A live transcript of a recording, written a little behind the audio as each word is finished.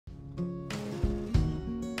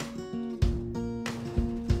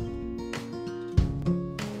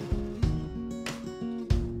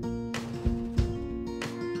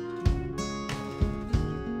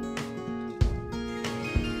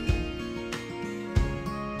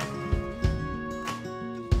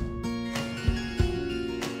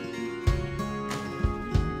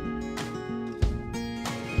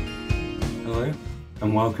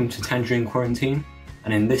and welcome to Tangerine Quarantine,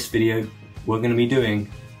 and in this video we're going to be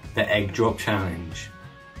doing the egg drop challenge.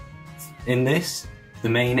 In this, the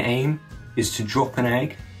main aim is to drop an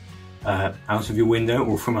egg out of your window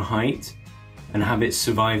or from a height and have it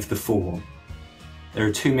survive the fall. There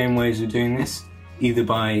are two main ways of doing this, either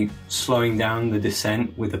by slowing down the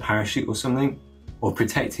descent with a parachute or something, or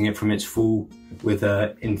protecting it from its fall with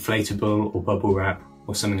an inflatable or bubble wrap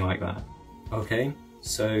or something like that. Okay,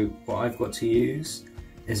 so what I've got to use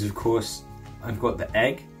is, of course, I've got the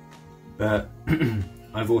egg, but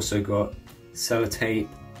I've also got sellotape,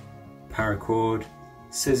 paracord,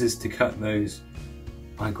 scissors to cut those.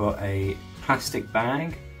 I got a plastic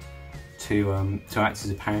bag to act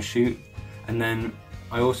as a parachute, and then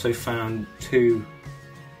I also found two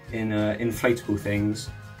inflatable things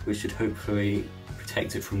which should hopefully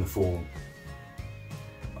protect it from the fall.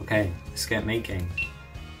 Okay, let's get making.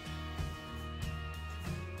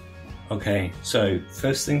 Okay, so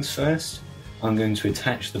first things first, I'm going to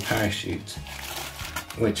attach the parachute,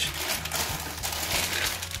 which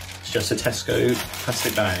is just a Tesco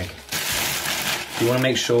plastic bag. You want to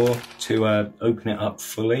make sure to open it up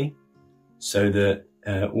fully so that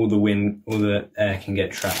all the air can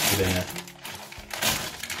get trapped within it.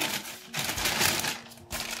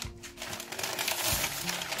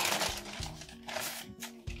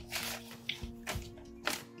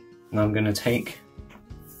 Now I'm going to take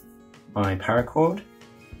my paracord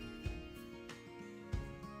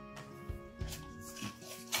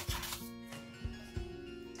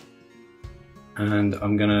and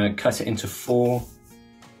I'm going to cut it into 4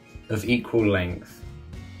 of equal length.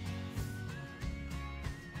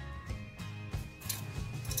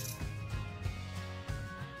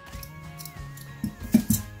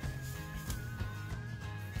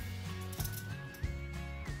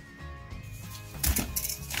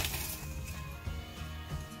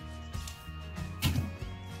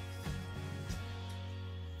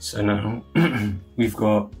 So now we've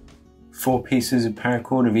got 4 pieces of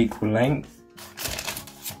paracord of equal length.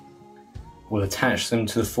 We'll attach them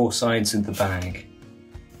to the 4 sides of the bag.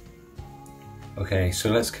 Okay,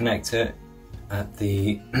 so let's connect it at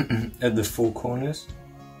the at the 4 corners.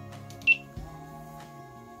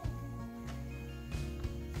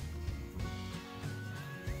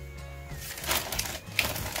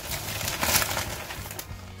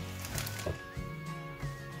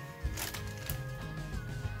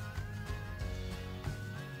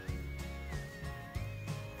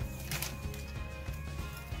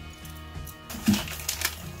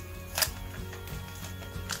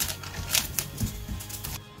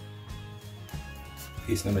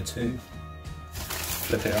 Piece number 2,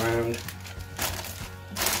 flip it around.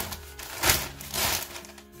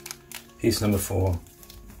 Piece number 4.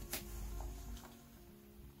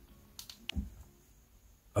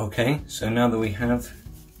 Okay, so now that we have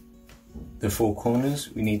the 4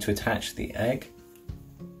 corners, we need to attach the egg.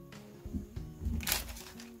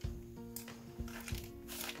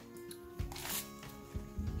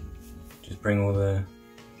 Just bring all the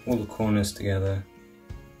corners together.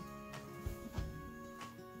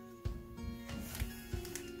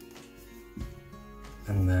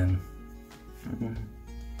 And then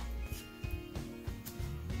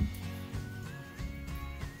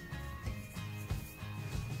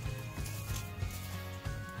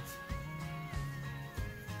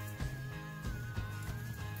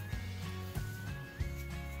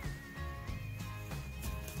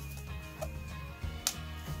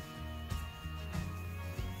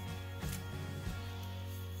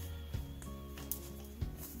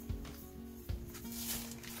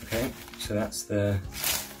okay, so that's the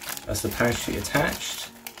parachute attached.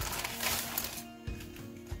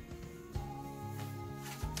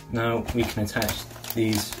 Now we can attach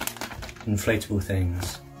these inflatable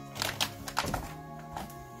things.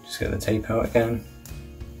 Just get the tape out again.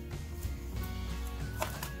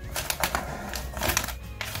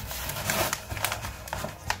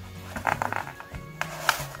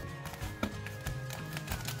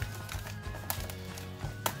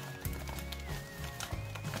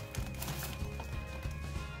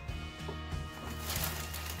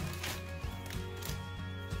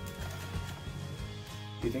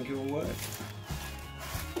 Do you think it will work?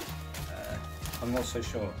 I'm not so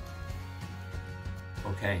sure.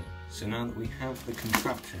 Okay, so now that we have the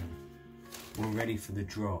contraption, we're ready for the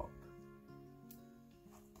drop.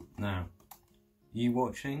 Now, you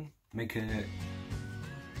watching, make a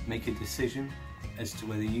decision as to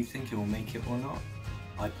whether you think it will make it or not.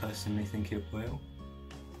 I personally think it will,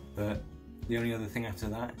 but the only other thing after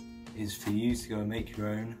that is for you to go and make your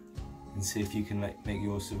own and see if you can make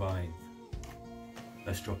yours survive.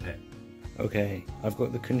 Let's drop it. Okay, I've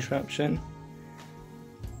got the contraption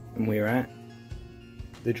And we're at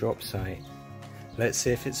the drop site. Let's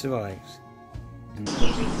see if it survives.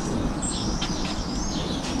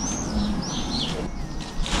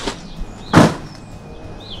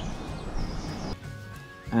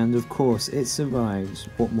 And of course it survives.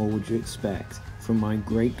 What more would you expect from my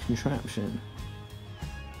great contraption?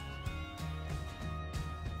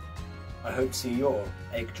 I hope to see your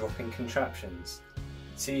egg dropping contraptions.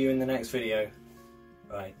 See you in the next video.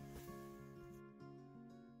 Bye.